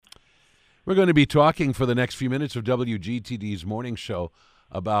We're going to be talking for the next few minutes of WGTD's morning show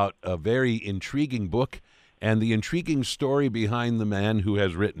about a very intriguing book and the intriguing story behind the man who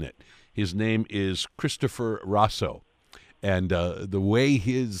has written it. His name is Christopher Rosso, and the way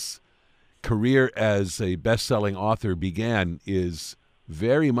his career as a best-selling author began is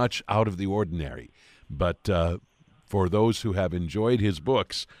very much out of the ordinary. But for those who have enjoyed his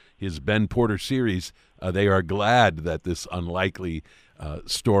books, his Ben Porter series, they are glad that this unlikely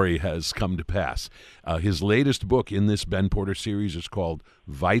story has come to pass. His latest book in this Ben Porter series is called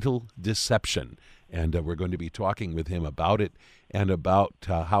Vital Deception, and we're going to be talking with him about it and about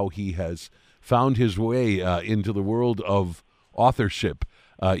how he has found his way into the world of authorship,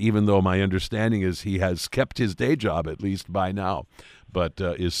 even though my understanding is he has kept his day job, at least by now, but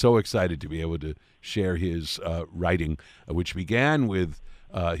is so excited to be able to share his writing, which began with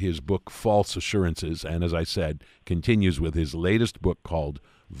his book False Assurances, and as I said, continues with his latest book called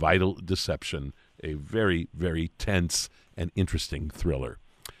Vital Deception, a very, very tense and interesting thriller.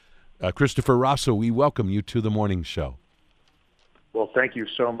 Christopher Rosso, we welcome you to the morning show. Well, thank you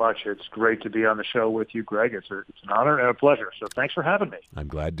so much. It's great to be on the show with you, Greg. It's an honor and a pleasure, so thanks for having me. I'm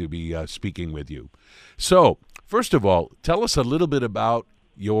glad to be speaking with you. So, first of all, tell us a little bit about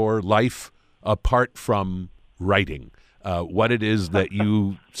your life apart from writing. What it is that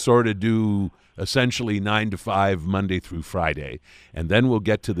you sort of do essentially 9 to 5, Monday through Friday. And then we'll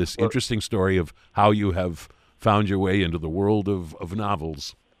get to this interesting story of how you have found your way into the world of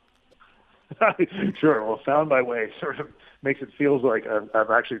novels. Sure. Well, found my way sort of makes it feels like I've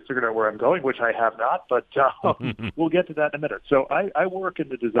actually figured out where I'm going, which I have not, but we'll get to that in a minute. So I work in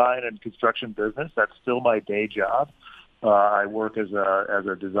the design and construction business. That's still my day job. I work as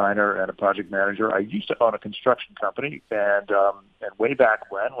a designer and a project manager. I used to own a construction company, and way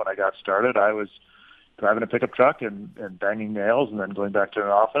back when I got started, I was driving a pickup truck and banging nails, and then going back to an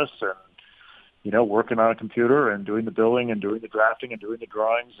office and working on a computer and doing the billing and doing the drafting and doing the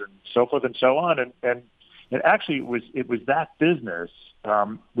drawings and so forth and so on. And actually it was that business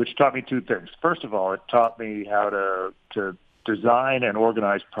which taught me two things. First of all, it taught me how to design and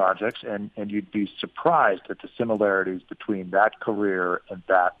organize projects, and you'd be surprised at the similarities between that career and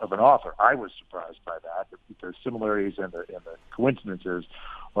that of an author. I was surprised by that. The similarities and the coincidences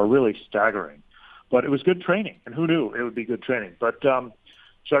are really staggering. But it was good training, and who knew it would be good training? But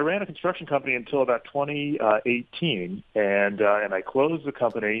so I ran a construction company until about 2018, and I closed the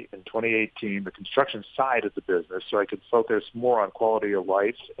company in 2018, the construction side of the business, so I could focus more on quality of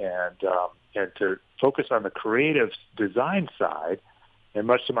life and to focus on the creative design side. And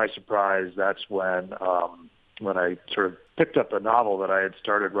much to my surprise, that's when I sort of picked up a novel that I had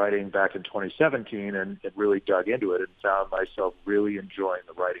started writing back in 2017 and really dug into it and found myself really enjoying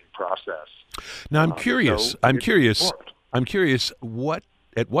the writing process. Now I'm curious.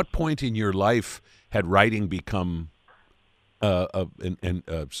 At what point in your life had writing become a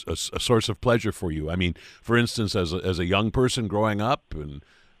source of pleasure for you? I mean, for instance, as a young person growing up in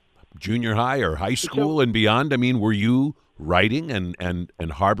junior high or high school and beyond, I mean, were you writing and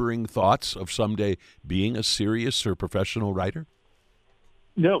harboring thoughts of someday being a serious or professional writer?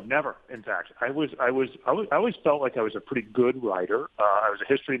 No, never. In fact, I always felt like I was a pretty good writer. I was a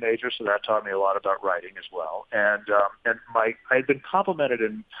history major, so that taught me a lot about writing as well. And I had been complimented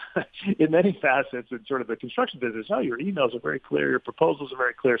in many facets in sort of the construction business. Oh, your emails are very clear, your proposals are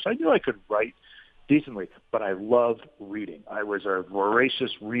very clear. So I knew I could write decently, but I loved reading. I was a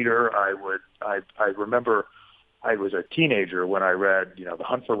voracious reader. I remember I was a teenager when I read, The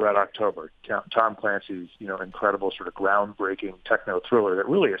Hunt for Red October, Tom Clancy's, incredible sort of groundbreaking techno thriller that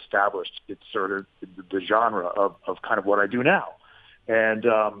really established its sort of the genre of kind of what I do now. And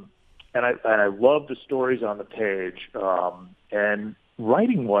I love the stories on the page. And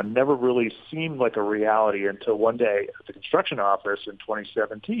writing one never really seemed like a reality until one day at the construction office in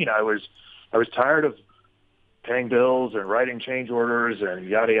 2017. I was tired of paying bills and writing change orders and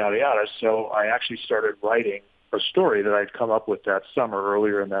yada, yada, yada. So I actually started writing a story that I'd come up with that summer,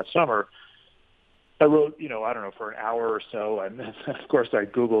 earlier in that summer. I wrote, I don't know, for an hour or so. And then, of course, I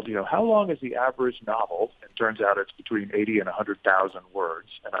Googled, how long is the average novel? And it turns out it's between 80 and 100,000 words.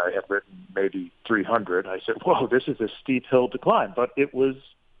 And I had written maybe 300. I said, whoa, this is a steep hill to climb. But it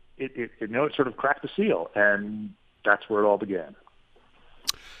sort of cracked the seal. And that's where it all began.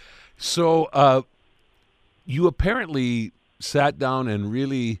 So you apparently sat down and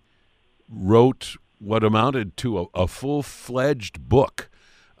really wrote what amounted to a full-fledged book,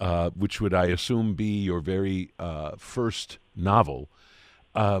 which would, I assume, be your very first novel.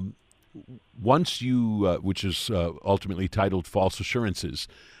 Once you, which is ultimately titled False Assurances,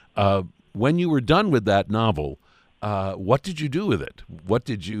 when you were done with that novel, what did you do with it? What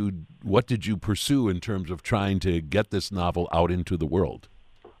did you what did you pursue in terms of trying to get this novel out into the world?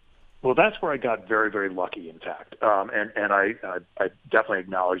 Well, that's where I got very, very lucky, in fact. And I definitely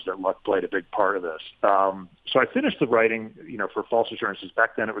acknowledge that luck played a big part of this. So I finished the writing, for False Assurances.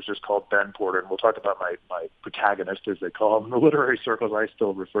 Back then it was just called Ben Porter, and we'll talk about my protagonist, as they call him. In the literary circles, I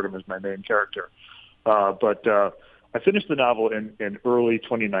still refer to him as my main character. But I finished the novel in early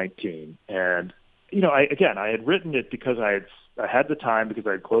 2019. And, I had written it because I had the time, because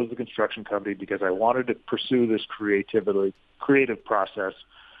I had closed the construction company, because I wanted to pursue this creative process.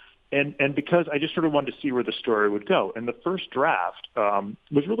 And because I just sort of wanted to see where the story would go. And the first draft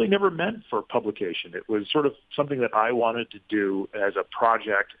was really never meant for publication. It was sort of something that I wanted to do as a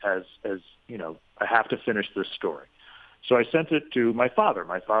project, as I have to finish this story. So I sent it to my father.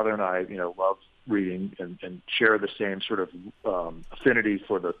 My father and I, love reading and share the same sort of affinity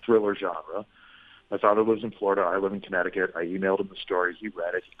for the thriller genre. My father lives in Florida. I live in Connecticut. I emailed him the story. He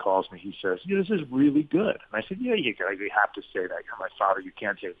read it. He calls me. He says, this is really good. And I said, you have to say that. You're my father. You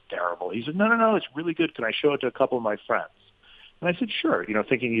can't say it's terrible. He said, no, it's really good. Can I show it to a couple of my friends? And I said, sure,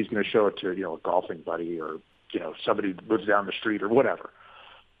 thinking he's going to show it to, a golfing buddy or, somebody who lives down the street or whatever.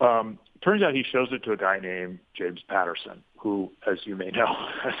 Turns out he shows it to a guy named James Patterson, who, as you may know,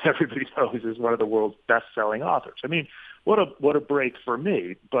 as everybody knows, is one of the world's best-selling authors. I mean, what a break for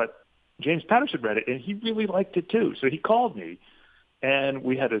me, but James Patterson read it, and he really liked it too. So he called me, and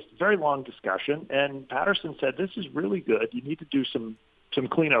we had a very long discussion, and Patterson said, this is really good. You need to do some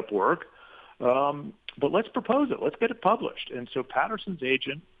cleanup work, but let's propose it. Let's get it published. And so Patterson's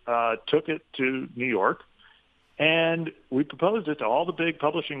agent took it to New York, and we proposed it to all the big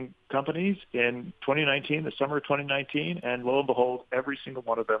publishing companies in 2019, the summer of 2019, and lo and behold, every single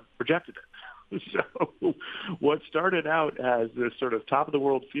one of them rejected it. So what started out as this sort of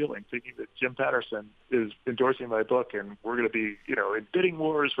top-of-the-world feeling, thinking that Jim Patterson is endorsing my book and we're going to be, in bidding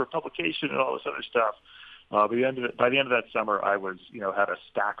wars for publication and all this other stuff, by the end of that summer, I was, had a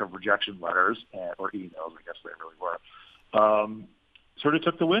stack of rejection letters or emails, I guess they really were. Sort of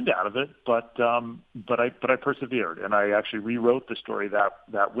took the wind out of it, but I persevered, and I actually rewrote the story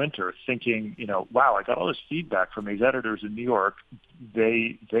that winter, thinking, wow, I got all this feedback from these editors in New York.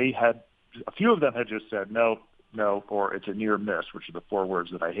 They had, a few of them had just said no, or it's a near miss, which are the four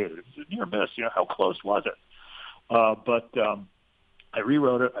words that I hated. It's a near miss. How close was it? But I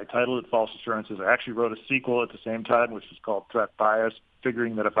rewrote it. I titled it False Assurances. I actually wrote a sequel at the same time, which was called Threat Bias,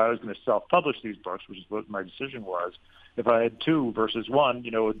 figuring that if I was going to self-publish these books, which is what my decision was, if I had two versus one,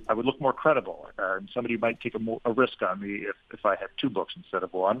 I would look more credible, and somebody might take a risk on me if I had two books instead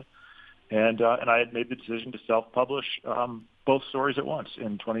of one. And I had made the decision to self-publish both stories at once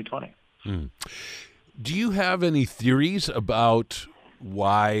in 2020. Do you have any theories about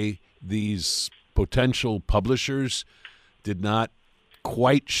why these potential publishers did not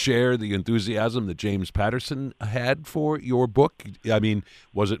quite share the enthusiasm that James Patterson had for your book? I mean,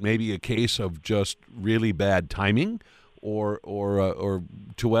 was it maybe a case of just really bad timing, or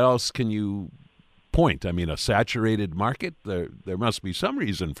to what else can you point? I mean, a saturated market? There must be some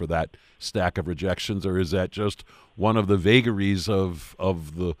reason for that stack of rejections, or is that just one of the vagaries of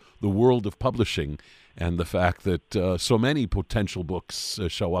the world of publishing and the fact that so many potential books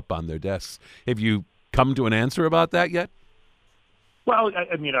show up on their desks? Have you come to an answer about that yet? Well,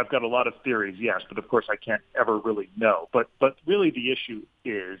 I mean, I've got a lot of theories, yes, but of course I can't ever really know. But really the issue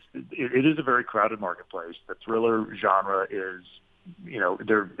is it is a very crowded marketplace. The thriller genre is,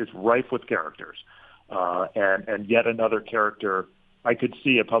 it's rife with characters. And yet another character, I could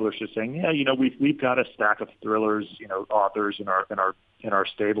see a publisher saying, we've got a stack of thrillers, authors in our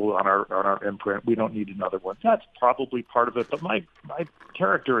stable on our imprint. We don't need another one. That's probably part of it. But my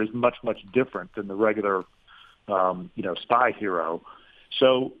character is much, much different than the regular spy hero.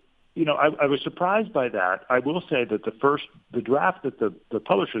 So, I was surprised by that. I will say that the draft that the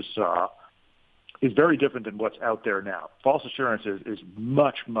publishers saw is very different than what's out there now. False Assurances is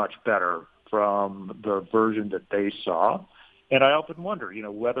much, much better from the version that they saw. And I often wonder,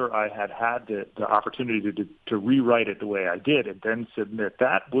 whether I had the opportunity to rewrite it the way I did and then submit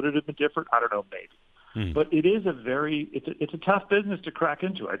that, would it have been different? I don't know, maybe. But it is it's a tough business to crack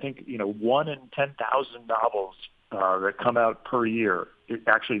into. I think, 1 in 10,000 novels that come out per year, it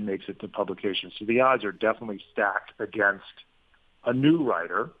actually makes it to publication. So the odds are definitely stacked against a new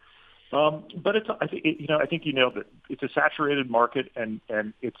writer. But I think you nailed it. It's a saturated market, and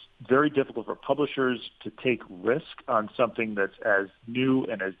it's very difficult for publishers to take risk on something that's as new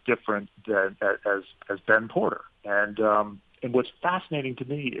and as different as Ben Porter. And what's fascinating to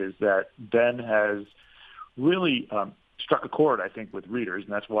me is that Ben has really struck a chord, I think, with readers,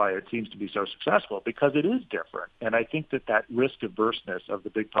 and that's why it seems to be so successful, because it is different. And I think that risk averseness of the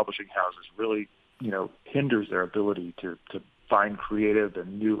big publishing houses really, hinders their ability to find creative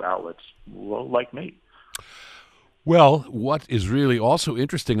and new outlets like me. Well, what is really also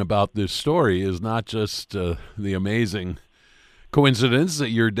interesting about this story is not just the amazing coincidence that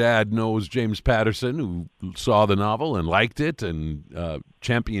your dad knows James Patterson, who saw the novel and liked it and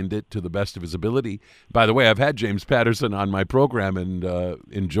championed it to the best of his ability. By the way, I've had James Patterson on my program and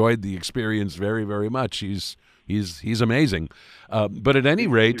enjoyed the experience very, very much. He's amazing. But at any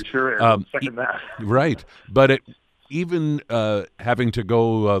rate, second that. Right. But even having to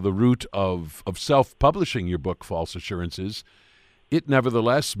go the route of self-publishing your book, False Assurances, it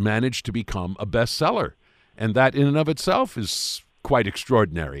nevertheless managed to become a bestseller. And that in and of itself is quite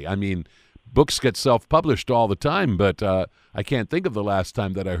extraordinary. I mean, books get self-published all the time, but I can't think of the last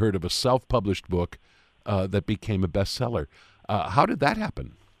time that I heard of a self-published book that became a bestseller. How did that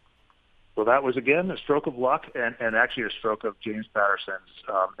happen? Well, that was, again, a stroke of luck and actually a stroke of James Patterson's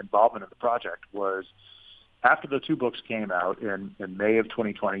involvement in the project. Was after the two books came out in May of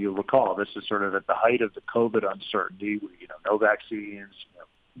 2020, you'll recall, this is sort of at the height of the COVID uncertainty, no vaccines,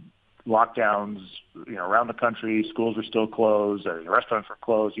 lockdowns, around the country. Schools were still closed. Restaurants were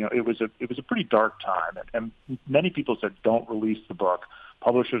closed. It was a pretty dark time. And many people said, don't release the book.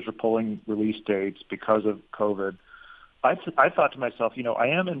 Publishers were pulling release dates because of COVID. I thought to myself, I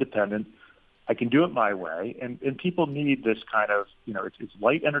am independent. I can do it my way. And people need this kind of, it's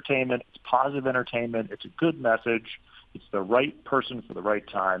light entertainment. It's positive entertainment. It's a good message. It's the right person for the right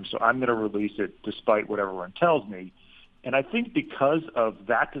time. So I'm going to release it despite what everyone tells me. And I think because of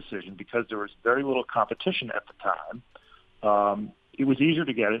that decision, because there was very little competition at the time, it was easier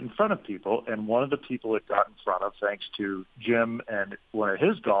to get it in front of people. And one of the people it got in front of, thanks to Jim and one of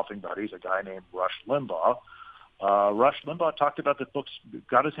his golfing buddies, a guy named Rush Limbaugh. Rush Limbaugh talked about the books,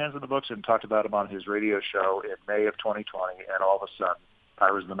 got his hands on the books, and talked about them on his radio show in May of 2020. And all of a sudden,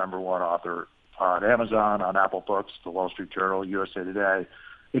 I was the number one author on Amazon, on Apple Books, the Wall Street Journal, USA Today.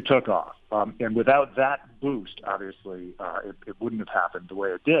 It took off. And without that boost, obviously, it wouldn't have happened the way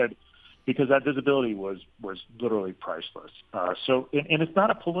it did, because that visibility was literally priceless. And it's not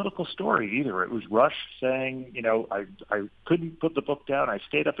a political story either. It was Rush saying, I couldn't put the book down. I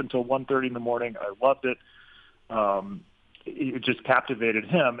stayed up until 1:30 in the morning. I loved it. It just captivated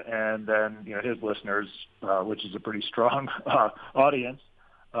him. And then, his listeners, which is a pretty strong audience,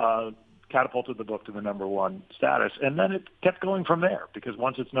 catapulted the book to the number one status, and then it kept going from there, because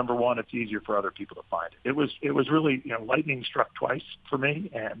once it's number one, it's easier for other people to find it. It was really, lightning struck twice for me,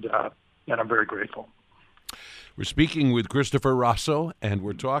 and I'm very grateful. We're speaking with Christopher Rosso, and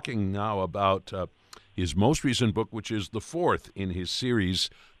we're talking now about his most recent book, which is the fourth in his series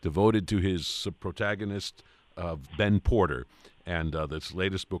devoted to his protagonist, Ben Porter, and this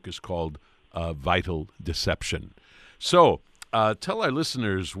latest book is called Vital Deception. So, tell our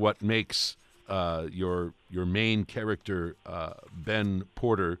listeners what makes your main character, Ben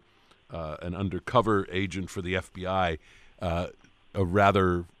Porter, an undercover agent for the FBI, a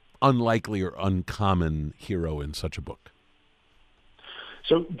rather unlikely or uncommon hero in such a book.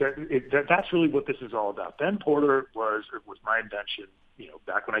 So that's really what this is all about. Ben Porter was my invention,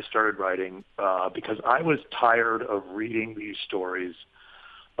 back when I started writing, because I was tired of reading these stories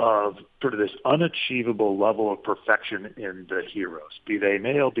of sort of this unachievable level of perfection in the heroes, be they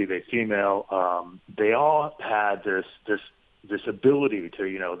male, be they female. They all had this ability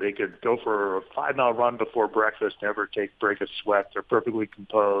to, they could go for a 5-mile run before breakfast, never break a sweat. They're perfectly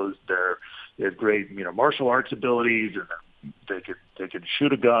composed. They have great, martial arts abilities, and they could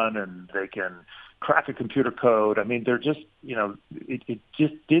shoot a gun, and they can crack a computer code. I mean, they're just, it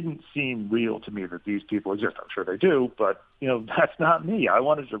just didn't seem real to me that these people exist. I'm sure they do, but, that's not me. I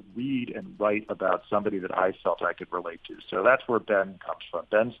wanted to read and write about somebody that I felt I could relate to. So that's where Ben comes from.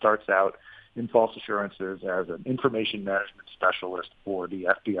 Ben starts out in False Assurances as an information management specialist for the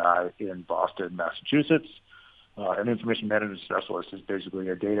FBI in Boston, Massachusetts. An information management specialist is basically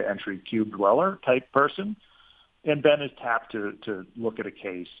a data entry cube dweller type person. And Ben is tapped to look at a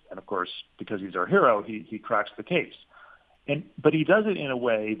case, and of course, because he's our hero, he cracks the case. But he does it in a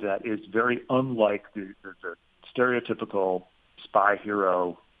way that is very unlike the stereotypical spy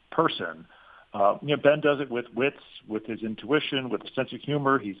hero person. Ben does it with wits, with his intuition, with a sense of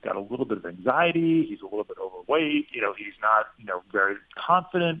humor. He's got a little bit of anxiety. He's a little bit overweight. He's not, very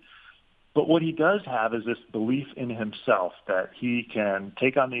confident. But what he does have is this belief in himself that he can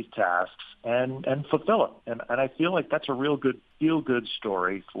take on these tasks and fulfill it. And I feel like that's a real good feel-good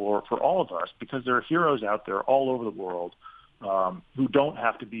story for all of us, because there are heroes out there all over the world who don't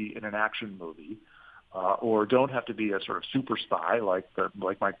have to be in an action movie. or don't have to be a sort of super spy like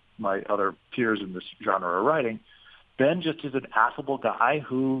my other peers in this genre are writing. Ben just is an affable guy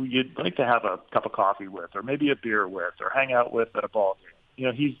who you'd like to have a cup of coffee with, or maybe a beer with, or hang out with at a ball game. You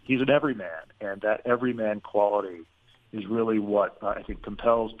know, he's an everyman, and that everyman quality is really what I think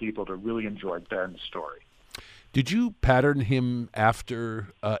compels people to really enjoy Ben's story. Did you pattern him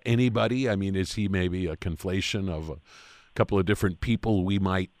after anybody? I mean, is he maybe a conflation of a couple of different people we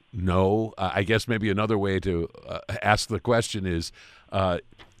might know? I guess maybe another way to ask the question is,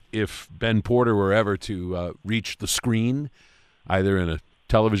 if Ben Porter were ever to reach the screen, either in a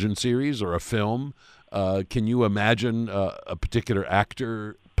television series or a film, can you imagine a particular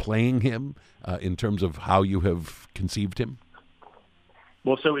actor playing him in terms of how you have conceived him?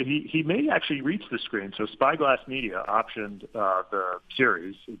 Well, so he may actually reach the screen. So Spyglass Media optioned the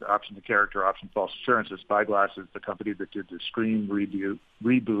series, optioned the character, optioned False Assurances. Spyglass is the company that did the Scream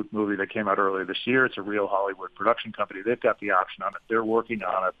reboot movie that came out earlier this year. It's a real Hollywood production company. They've got the option on it. They're working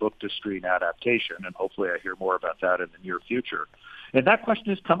on a book-to-screen adaptation, and hopefully I hear more about that in the near future. And that question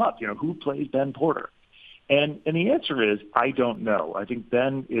has come up, who plays Ben Porter? And the answer is, I don't know. I think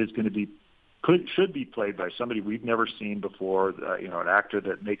Ben is going to be should be played by somebody we've never seen before, an actor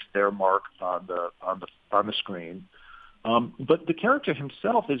that makes their mark on the screen. But the character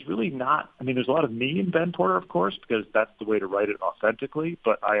himself is really not. I mean, there's a lot of me in Ben Porter, of course, because that's the way to write it authentically.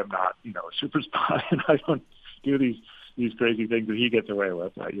 But I am not, a super spy, and I don't do these crazy things that he gets away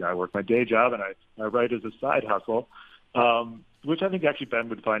with. I work my day job and I write as a side hustle, which I think actually Ben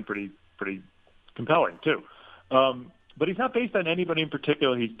would find pretty compelling too. But he's not based on anybody in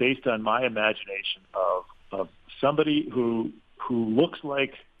particular. He's based on my imagination of somebody who looks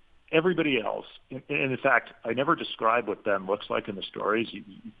like everybody else. And in fact, I never describe what Ben looks like in the stories.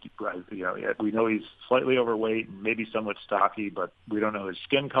 We know he's slightly overweight and maybe somewhat stocky, but we don't know his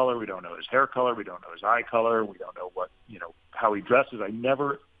skin color. We don't know his hair color. We don't know his eye color. We don't know how he dresses. I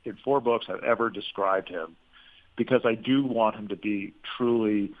never, in 4 books, have ever described him because I do want him to be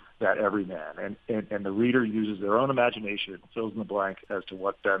truly that everyman, and the reader uses their own imagination and fills in the blank as to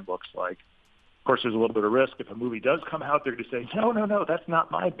what Ben looks like. Of course, there's a little bit of risk if a movie does come out there to say, no, that's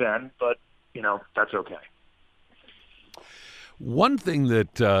not my Ben, but that's okay. One thing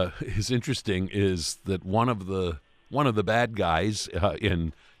that is interesting is that one of the bad guys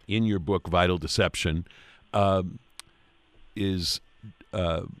in your book, Vital Deception, is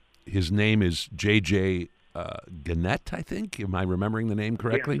his name is J.J. Gannett, I think. Am I remembering the name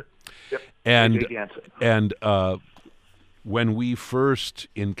correctly? Ganson. Yep. And when we first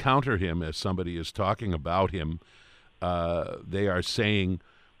encounter him, as somebody is talking about him, they are saying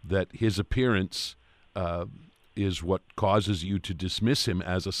that his appearance is what causes you to dismiss him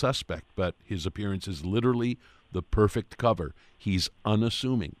as a suspect, but his appearance is literally the perfect cover. He's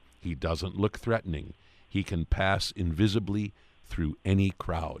unassuming. He doesn't look threatening. He can pass invisibly through any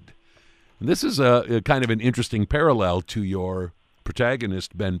crowd. And this is a kind of an interesting parallel to your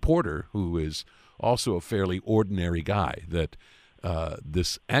protagonist, Ben Porter, who is also a fairly ordinary guy, that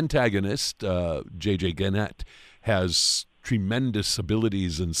this antagonist, J.J. Gannett, has tremendous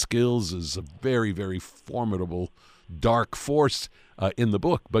abilities and skills, is a very, very formidable dark force in the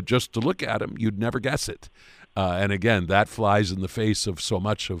book. But just to look at him, you'd never guess it. And again, that flies in the face of so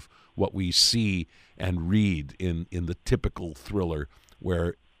much of what we see and read in the typical thriller,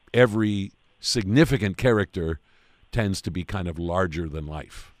 where every significant character tends to be kind of larger than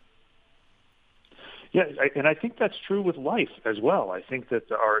life. Yeah, and I think that's true with life as well. I think that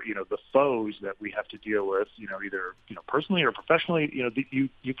the foes that we have to deal with, either personally or professionally,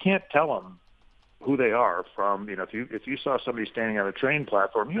 you can't tell them who they are from. If you saw somebody standing on a train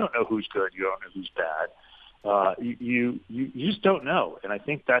platform, you don't know who's good, you don't know who's bad. You just don't know, and I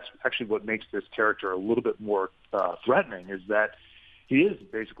think that's actually what makes this character a little bit more threatening. Is that he is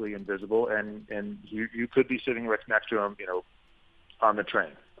basically invisible, and you could be sitting right next to him, on the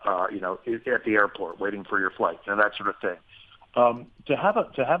train, at the airport, waiting for your flight, that sort of thing. To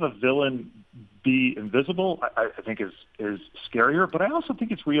have a villain be invisible, I think is scarier, but I also think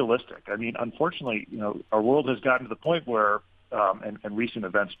it's realistic. I mean, unfortunately, our world has gotten to the point where, and recent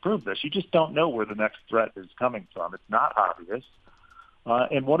events prove this, you just don't know where the next threat is coming from. It's not obvious.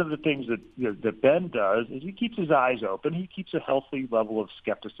 And one of the things that Ben does is he keeps his eyes open. He keeps a healthy level of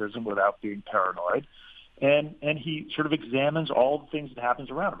skepticism without being paranoid. And he sort of examines all the things that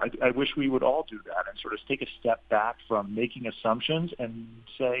happens around him. I wish we would all do that and sort of take a step back from making assumptions and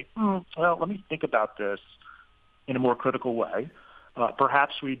say, well, let me think about this in a more critical way.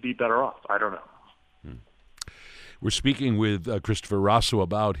 Perhaps we'd be better off. I don't know. We're speaking with Christopher Rosso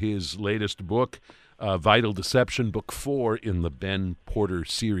about his latest book, Vital Deception, book 4 in the Ben Porter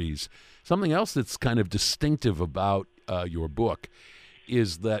series. Something else that's kind of distinctive about your book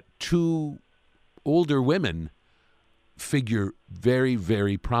is that two older women figure very,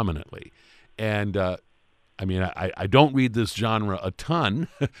 very prominently. And I mean, I don't read this genre a ton.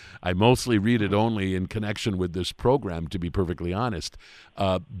 I mostly read it only in connection with this program, to be perfectly honest.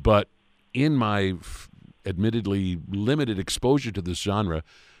 But in my admittedly limited exposure to this genre,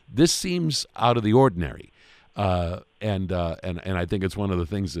 this seems out of the ordinary. And I think it's one of the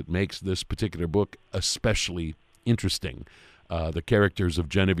things that makes this particular book especially interesting. The characters of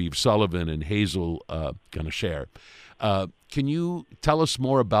Genevieve Sullivan and Hazel Ganasher. Can you tell us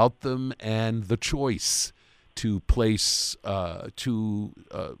more about them and the choice to place two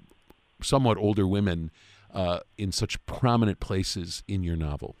somewhat older women in such prominent places in your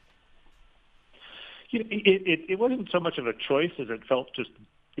novel? It wasn't so much of a choice as it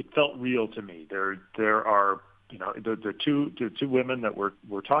felt real to me. There are the two women that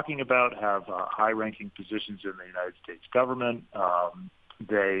we're talking about have high-ranking positions in the United States government.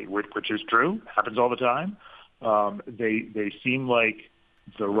 Which is true, happens all the time. They seem like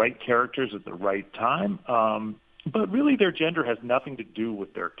the right characters at the right time. But really their gender has nothing to do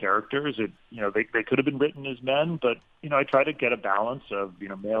with their characters. They could have been written as men, but I try to get a balance of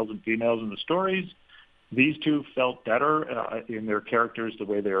males and females in the stories. These two felt better in their characters the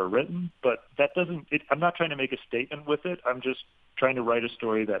way they are written, but that doesn't. I'm not trying to make a statement with it. I'm just trying to write a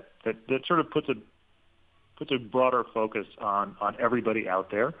story that sort of puts a broader focus on everybody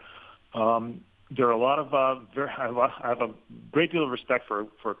out there. There are a lot of I have a great deal of respect for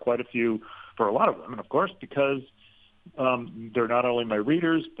a lot of women, of course, because they're not only my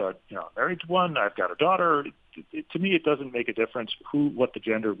readers, but I'm married to one. I've got a daughter. To me, it doesn't make a difference what the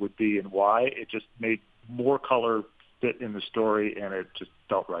gender would be and why. It just made more color fit in the story, and it just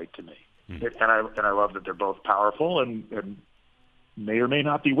felt right to me. Mm-hmm. And I love that they're both powerful and may or may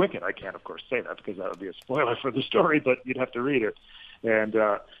not be wicked. I can't, of course, say that because that would be a spoiler for the story, but you'd have to read it and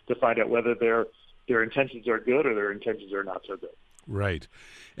to find out whether their intentions are good or their intentions are not so good. Right.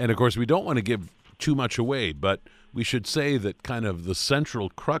 And, of course, we don't want to give too much away, but we should say that kind of the central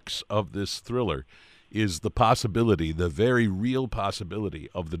crux of this thriller is the possibility, the very real possibility,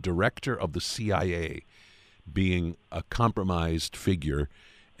 of the director of the CIA being a compromised figure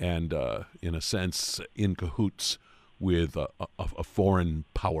and, in a sense, in cahoots with a foreign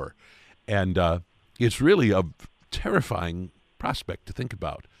power. And it's really a terrifying prospect to think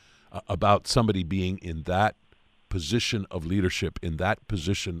about somebody being in that position of leadership, in that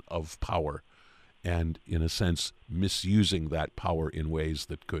position of power, and, in a sense, misusing that power in ways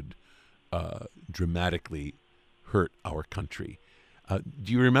that could dramatically hurt our country.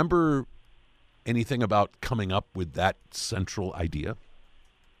 Do you remember anything about coming up with that central idea?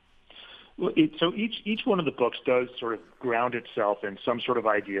 Well, so each one of the books does sort of ground itself in some sort of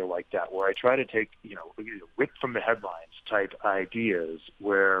idea like that, where I try to take whip from the headlines type ideas,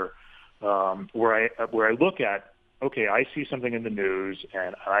 where I look at, okay, I see something in the news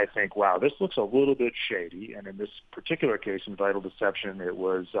and I think, wow, this looks a little bit shady. And in this particular case, in Vital Deception, it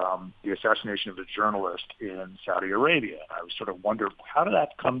was the assassination of a journalist in Saudi Arabia. And I was sort of wondering, how did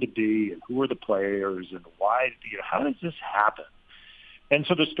that come to be, and who are the players, and why? How does this happen? And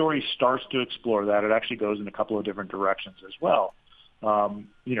so the story starts to explore that. It actually goes in a couple of different directions as well, to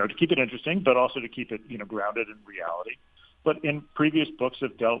keep it interesting, but also to keep it grounded in reality. But in previous books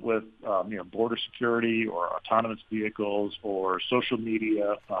have dealt with, border security or autonomous vehicles or social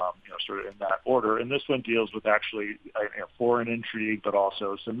media, sort of in that order. And this one deals with actually foreign intrigue, but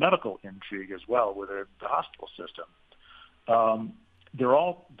also some medical intrigue as well within the hospital system. They're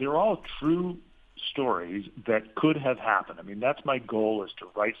all true stories that could have happened. I mean, that's my goal, is to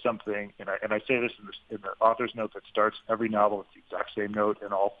write something, and I say this in the author's note that starts every novel. It's the exact same note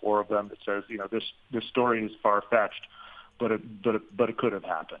in all four of them. It says, this story is far-fetched, but it could have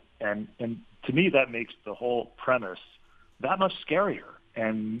happened. And to me, that makes the whole premise that much scarier.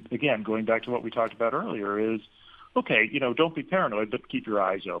 And again, going back to what we talked about earlier is, okay, don't be paranoid, but keep your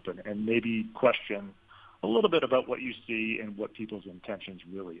eyes open and maybe question a little bit about what you see and what people's intentions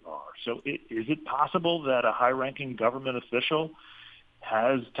really are. So is it possible that a high-ranking government official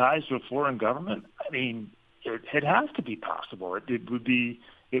has ties to a foreign government? I mean, it has to be possible. It would be,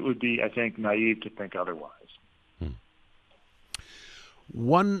 I think, naive to think otherwise.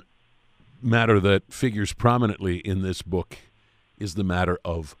 One matter that figures prominently in this book is the matter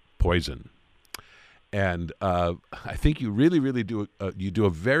of poison. And I think you really do you do a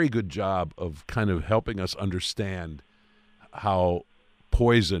very good job of kind of helping us understand how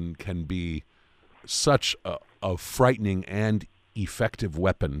poison can be such a frightening and effective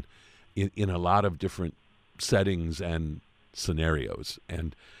weapon in a lot of different settings and scenarios.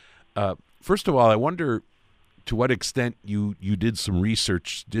 And first of all, I wonder to what extent you did some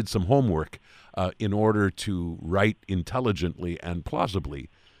research, did some homework in order to write intelligently and plausibly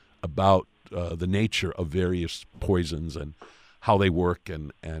about the nature of various poisons and how they work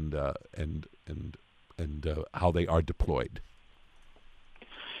and how they are deployed.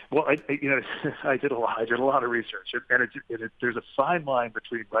 Well, I did a lot of research, and there's a fine line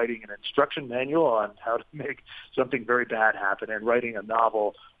between writing an instruction manual on how to make something very bad happen and writing a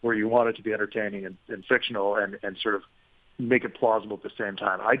novel where you want it to be entertaining and fictional and sort of make it plausible at the same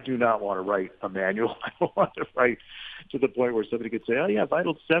time. I do not want to write a manual. I don't want to write to the point where somebody could say, "Oh yeah,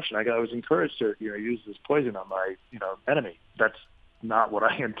 vital deception. I was encouraged to use this poison on my enemy." That's not what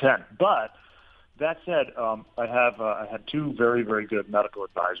I intend, but. That said, I had two very, very good medical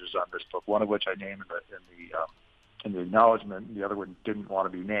advisors on this book. One of which I named in the acknowledgement. The other one didn't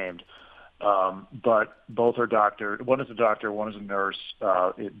want to be named. But both are doctors. One is a doctor. One is a nurse.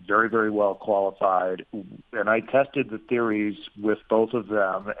 Very, very well qualified. And I tested the theories with both of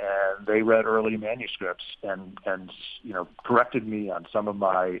them, and they read early manuscripts and corrected me on some of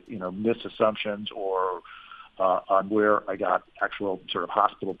my misassumptions or. On where I got actual sort of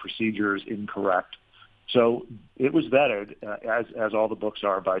hospital procedures incorrect. So it was vetted, as all the books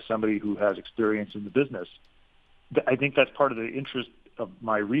are, by somebody who has experience in the business. I think that's part of the interest of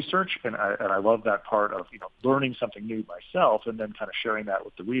my research, and I love that part of learning something new myself, and then kind of sharing that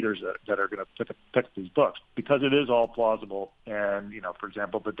with the readers that are going to pick these books, because it is all plausible. And for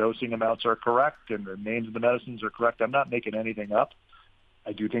example, the dosing amounts are correct, and the names of the medicines are correct. I'm not making anything up.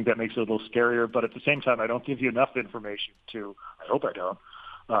 I do think that makes it a little scarier, but at the same time, I don't give you enough information I hope I don't,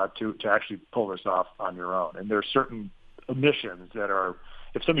 to actually pull this off on your own. And there are certain omissions that are,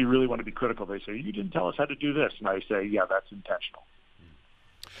 if somebody really want to be critical, they say, "You didn't tell us how to do this." And I say, yeah, that's intentional.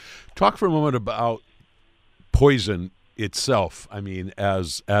 Talk for a moment about poison itself. I mean,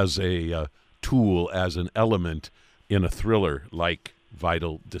 as a tool, as an element in a thriller like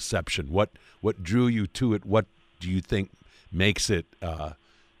Vital Deception. What drew you to it? What do you think makes it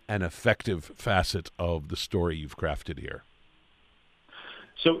an effective facet of the story you've crafted here?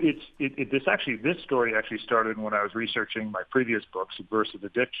 So this story actually started when I was researching my previous book, Subversive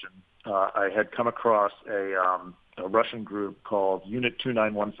Addiction. I had come across a Russian group called Unit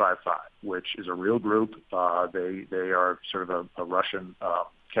 29155, which is a real group. They are sort of a Russian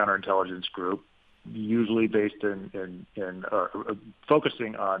counterintelligence group, usually based in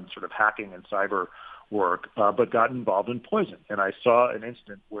focusing on sort of hacking and cyber work, but got involved in poison. And I saw an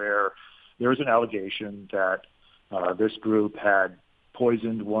incident where there was an allegation that this group had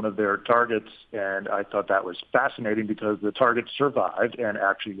poisoned one of their targets, and I thought that was fascinating because the target survived and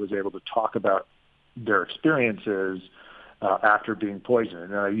actually was able to talk about their experiences after being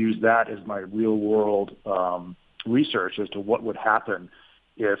poisoned. And I used that as my real-world research as to what would happen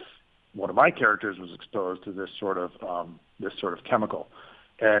if one of my characters was exposed to this sort of chemical.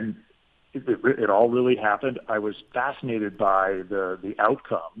 And it all really happened. I was fascinated by the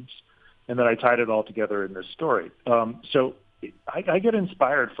outcomes, and then I tied it all together in this story. So I get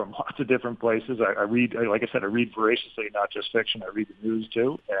inspired from lots of different places. I read, like I said, I read voraciously, not just fiction. I read the news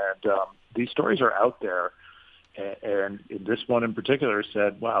too, and these stories are out there. And this one in particular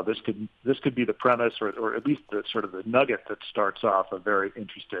said, "Wow, this could be the premise, or at least the sort of the nugget that starts off a very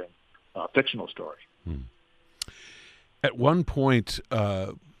interesting fictional story." At one point,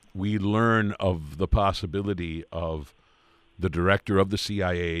 we learn of the possibility of the director of the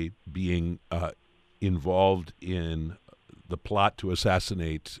CIA being involved in the plot to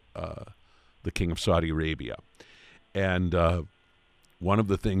assassinate the King of Saudi Arabia. And one of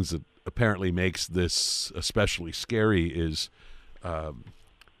the things that apparently makes this especially scary is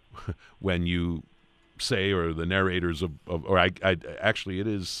when you say, or the narrators actually it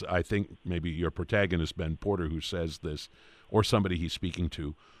is, I think maybe your protagonist, Ben Porter, who says this, or somebody he's speaking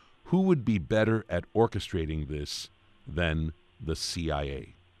to, who would be better at orchestrating this than the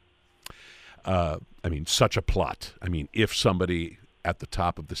CIA? I mean, such a plot. I mean, if somebody at the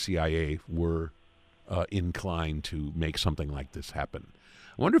top of the CIA were inclined to make something like this happen.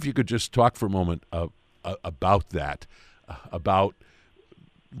 I wonder if you could just talk for a moment about that, about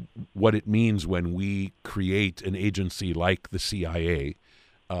what it means when we create an agency like the CIA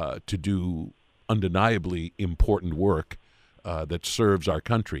to do undeniably important work that serves our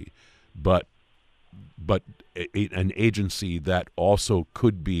country, but an agency that also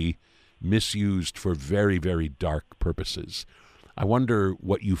could be misused for very, very dark purposes. I wonder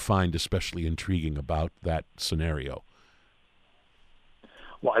what you find especially intriguing about that scenario.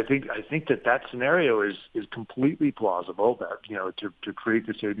 Well, I think that scenario is completely plausible. That to create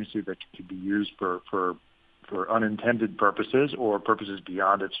this agency that could be used for unintended purposes or purposes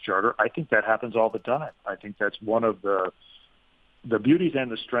beyond its charter. I think that happens all the time. I think that's one of the beauties and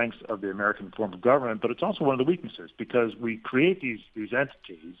the strengths of the American form of government, but it's also one of the weaknesses because we create these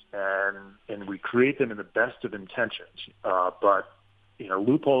entities and we create them in the best of intentions. But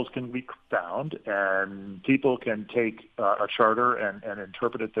loopholes can be found, and people can take a charter and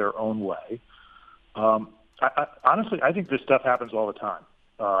interpret it their own way. Honestly, I think this stuff happens all the time.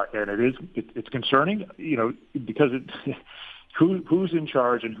 And it's concerning, because who's in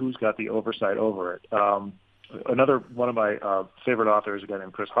charge and who's got the oversight over it. Another one of my favorite authors, a guy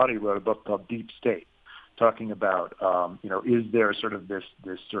named Chris Haughey, wrote a book called Deep State, talking about is there sort of this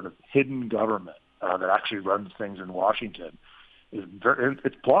sort of hidden government that actually runs things in Washington?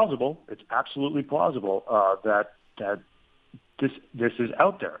 It's plausible. It's absolutely plausible that this is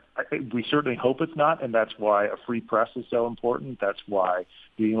out there. We certainly hope it's not, and that's why a free press is so important. That's why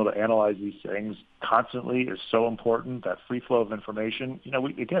being able to analyze these things constantly is so important, that free flow of information.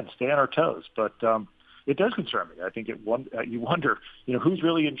 We, again, stay on our toes, but it does concern me. I think you wonder, who's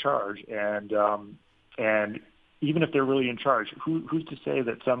really in charge, and even if they're really in charge, who's to say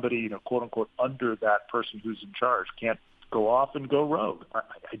that somebody, quote unquote, under that person who's in charge can't go off and go rogue?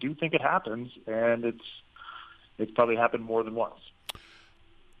 I do think it happens, and it's probably happened more than once.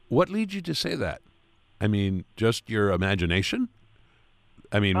 What leads you to say that? I mean, just your imagination?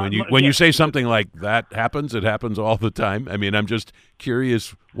 I mean, when you say something like that happens, it happens all the time. I mean, I'm just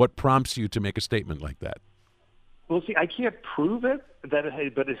curious what prompts you to make a statement like that. Well, see, I can't prove it, but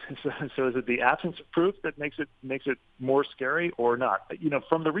so is it the absence of proof that makes it more scary or not?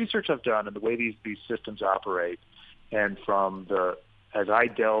 From the research I've done and the way these systems operate, and as I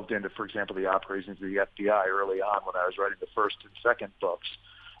delved into, for example, the operations of the FBI early on when I was writing the first and second books,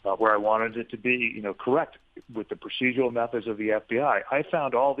 where I wanted it to be, correct with the procedural methods of the FBI, I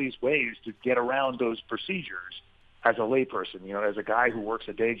found all these ways to get around those procedures as a layperson, as a guy who works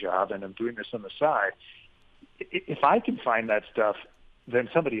a day job and I'm doing this on the side. If I can find that stuff, then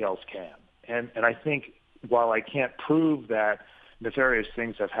somebody else can. And I think while I can't prove that nefarious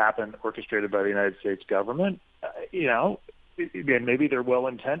things have happened orchestrated by the United States government, and maybe they're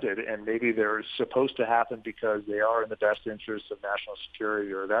well-intended, and maybe they're supposed to happen because they are in the best interests of national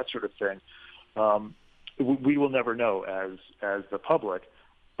security or that sort of thing. We will never know as the public,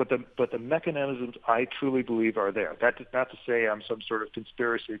 but the mechanisms I truly believe are there. That's not to say I'm some sort of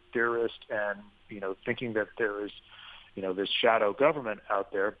conspiracy theorist and thinking that there is this shadow government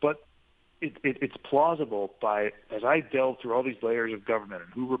out there, but it's plausible as I delve through all these layers of government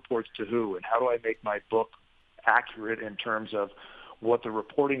and who reports to who and how do I make my book accurate in terms of what the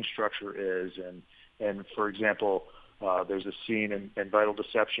reporting structure is. And for example, there's a scene in Vital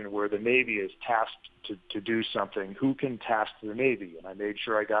Deception where the Navy is tasked to do something. Who can task the Navy? And I made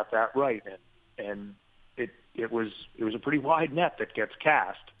sure I got that right. And it was a pretty wide net that gets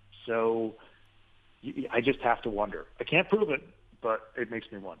cast. So I just have to wonder. I can't prove it, but it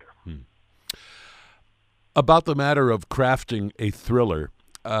makes me wonder. About the matter of crafting a thriller,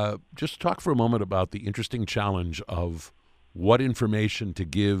 just talk for a moment about the interesting challenge of what information to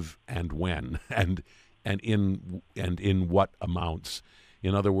give and when, and in what amounts.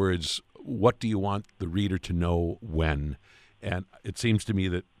 In other words, what do you want the reader to know when? And it seems to me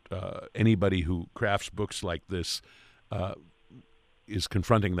that anybody who crafts books like this is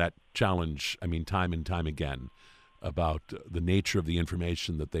confronting that challenge, time and time again, about the nature of the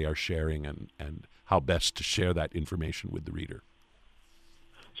information that they are sharing and how best to share that information with the reader.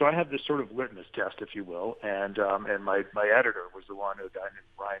 So I have this sort of litmus test, if you will, and my editor was a guy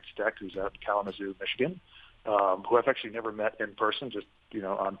named Ryan Steck, who's out in Kalamazoo, Michigan, who I've actually never met in person, just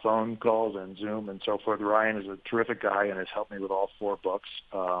on phone calls and Zoom and so forth. Ryan is a terrific guy and has helped me with all 4 books.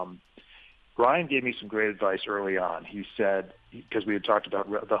 Ryan gave me some great advice early on. He said, because we had talked about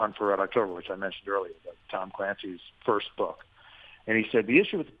The Hunt for Red October, which I mentioned earlier, Tom Clancy's first book, and he said the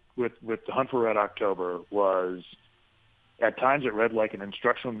issue with The Hunt for Red October was at times it read like an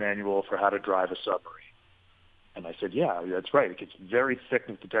instructional manual for how to drive a submarine. And I said, yeah, that's right. It gets very thick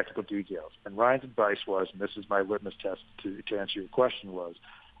with the technical details. And Ryan's advice was, and this is my litmus test to answer your question, was,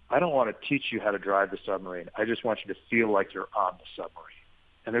 I don't want to teach you how to drive the submarine. I just want you to feel like you're on the submarine.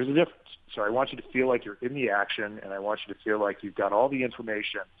 And there's a difference. So I want you to feel like you're in the action, and I want you to feel like you've got all the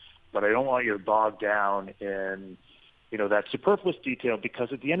information, but I don't want you to bog down in that superfluous detail, because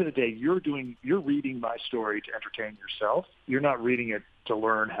at the end of the day, you're reading my story to entertain yourself. You're not reading it to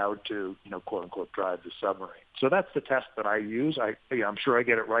learn how to, quote unquote, drive the submarine. So that's the test that I use. I'm sure I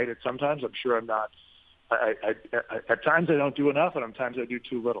get it right at sometimes. I'm sure I'm not at times I don't do enough, and at times I do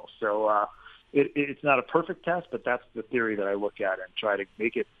too little. So it's not a perfect test, but that's the theory that I look at and try to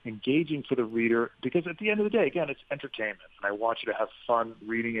make it engaging for the reader. Because at the end of the day, again, it's entertainment, and I want you to have fun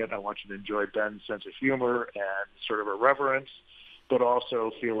reading it. I want you to enjoy Ben's sense of humor and sort of irreverence, but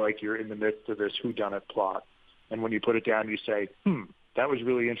also feel like you're in the midst of this whodunit plot. And when you put it down, you say, that was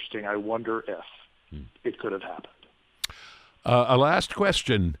really interesting. I wonder if it could have happened. A last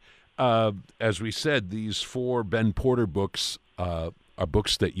question. As we said, these 4 Ben Porter books are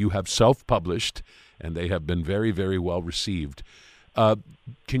books that you have self-published, and they have been very, very well received.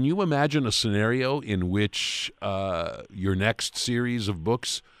 Can you imagine a scenario in which your next series of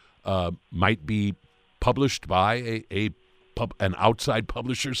books might be published by an outside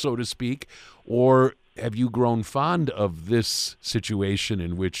publisher, so to speak? Or have you grown fond of this situation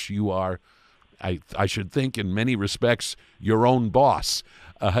in which you are, I should think, in many respects, your own boss,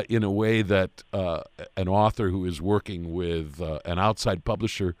 in a way that an author who is working with an outside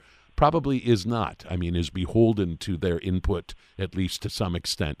publisher probably is not? I mean, is beholden to their input, at least to some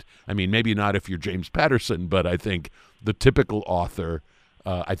extent. I mean, maybe not if you're James Patterson, but I think the typical author,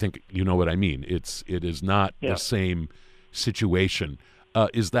 I think you know what I mean. It is not the same situation.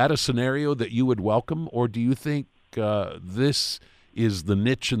 Is that a scenario that you would welcome, or do you think this is the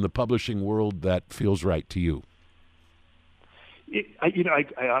niche in the publishing world that feels right to you? I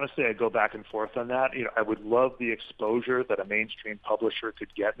honestly, I go back and forth on that. I would love the exposure that a mainstream publisher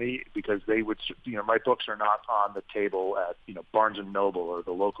could get me, because they would, my books are not on the table at, Barnes & Noble or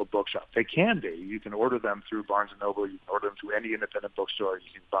the local bookshop. They can be. You can order them through Barnes & Noble. You can order them through any independent bookstore.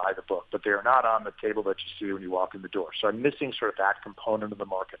 You can buy the book, but they are not on the table that you see when you walk in the door. So I'm missing sort of that component of the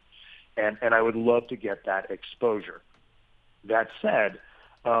market, and I would love to get that exposure. That said,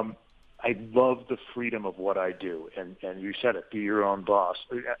 I love the freedom of what I do, and you said it, be your own boss.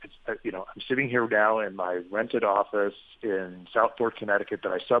 I'm sitting here now in my rented office in Southport, Connecticut,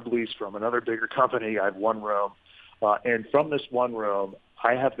 that I sublease from another bigger company. I have one room, and from this one room,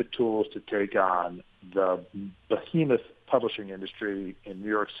 I have the tools to take on the behemoth publishing industry in New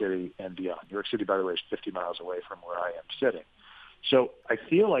York City and beyond. New York City, by the way, is 50 miles away from where I am sitting. So I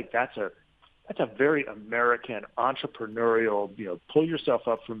feel like that's a very American, entrepreneurial, pull yourself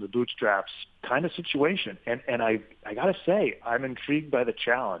up from the bootstraps kind of situation. And I got to say, I'm intrigued by the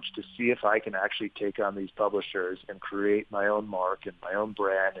challenge to see if I can actually take on these publishers and create my own mark and my own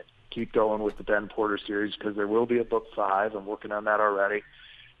brand and keep going with the Ben Porter series, because there will be a book 5. I'm working on that already.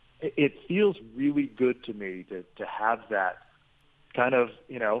 It feels really good to me to have that kind of,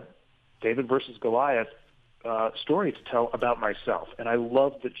 David versus Goliath story to tell about myself. And I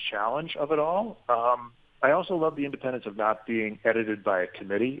love the challenge of it all. I also love the independence of not being edited by a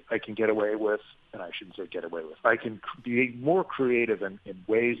committee. I can get away with, and I shouldn't say get away with, I can be more creative in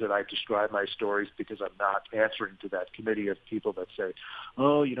ways that I describe my stories, because I'm not answering to that committee of people that say,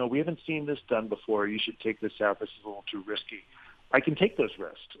 oh, we haven't seen this done before. You should take this out. This is a little too risky. I can take those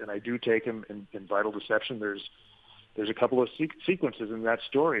risks, and I do take them in Vital Deception. There's a couple of sequences in that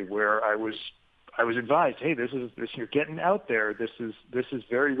story where I was advised, hey, this you're getting out there. This is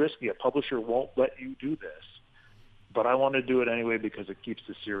very risky. A publisher won't let you do this, but I want to do it anyway because it keeps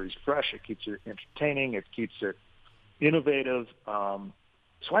the series fresh. It keeps it entertaining. It keeps it innovative.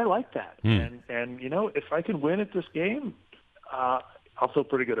 So I like that. And if I can win at this game, I'll feel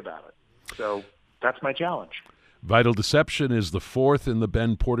pretty good about it. So that's my challenge. Vital Deception is the 4th in the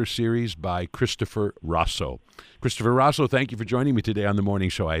Ben Porter series by Christopher Rosso. Christopher Rosso, thank you for joining me today on The Morning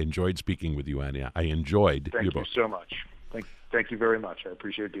Show. I enjoyed speaking with you, Anya. I enjoyed your book. Thank you so much. Thank you very much. I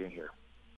appreciate being here.